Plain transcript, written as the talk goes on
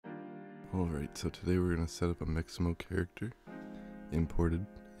Alright, so today we're going to set up a Mixamo character, imported,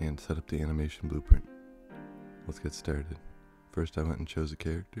 and set up the animation blueprint. Let's get started. First I went and chose a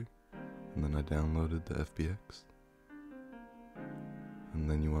character, and then I downloaded the FBX.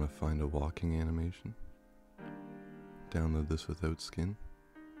 And then you want to find a walking animation. Download this without skin.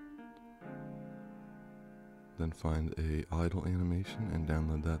 Then find a idle animation and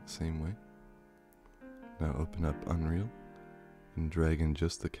download that the same way. Now open up Unreal and drag in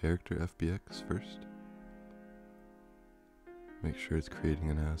just the character FBX first. Make sure it's creating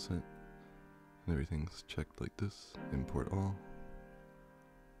an asset and everything's checked like this. Import all.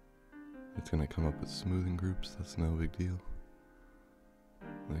 It's going to come up with smoothing groups, that's no big deal.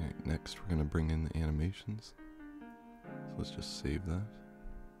 Next we're going to bring in the animations. So let's just save that.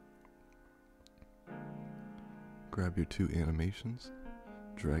 Grab your two animations,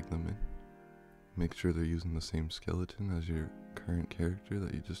 drag them in. Make sure they're using the same skeleton as your current character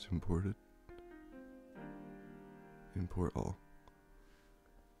that you just imported. Import all.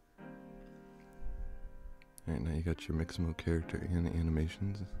 Alright, now you got your Mixamo character and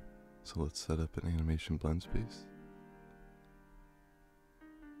animations, so let's set up an animation blend space.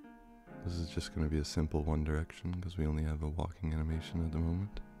 This is just going to be a simple one direction because we only have a walking animation at the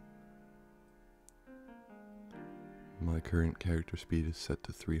moment. My current character speed is set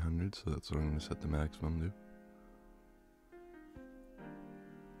to 300, so that's what I'm going to set the maximum to.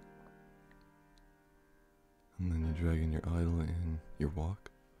 And then you drag in your idle and your walk.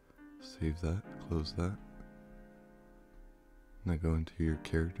 Save that, close that. Now go into your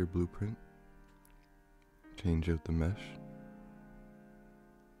character blueprint. Change out the mesh.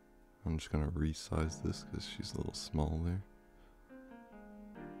 I'm just going to resize this because she's a little small there.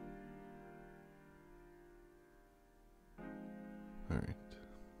 Alright.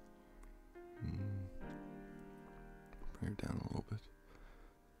 Bring her down a little bit.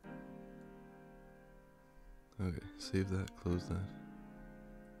 Okay, save that, close that.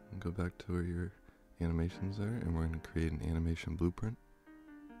 And go back to where your animations are, and we're going to create an animation blueprint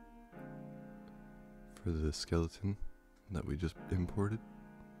for the skeleton that we just imported.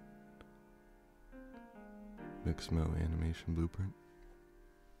 Mixamo animation blueprint.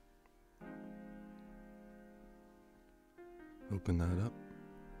 Open that up,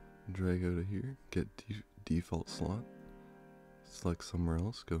 drag out of here, get default slot, select somewhere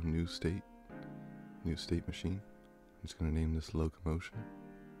else, go new state machine. I'm just going to name this locomotion.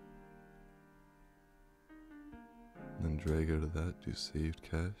 And then drag out of that, do saved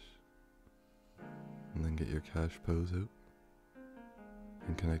cache, and then get your cache pose out,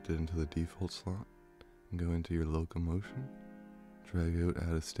 and connect it into the default slot, and go into your locomotion, drag out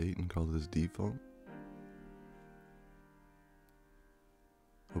add a state and call this default.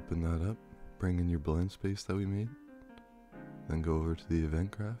 Open that up, bring in your blend space that we made, then go over to the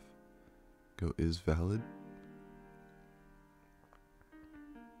event graph, go is valid,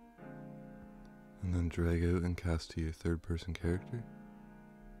 and then drag out and cast to your third person character.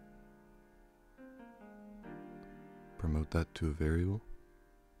 Promote that to a variable,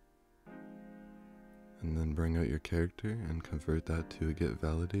 and then bring out your character and convert that to a get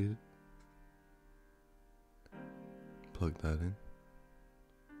validated. Plug that in.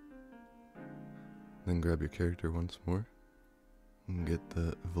 Then grab your character once more and get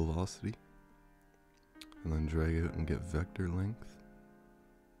the velocity, and then drag out and get vector length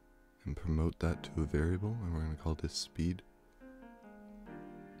and promote that to a variable, and we're going to call this speed,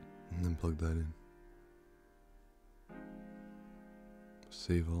 and then plug that in.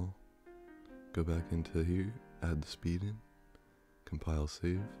 Save all, go back into here, add the speed in, compile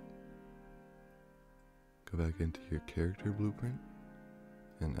save, go back into your character blueprint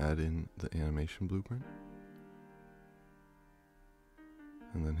and add in the animation blueprint,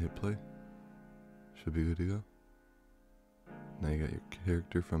 and then hit play. Should be good to go. Now you got your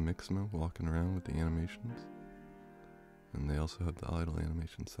character from Mixamo walking around with the animations, and they also have the idle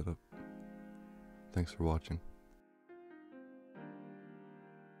animation set up. Thanks for watching.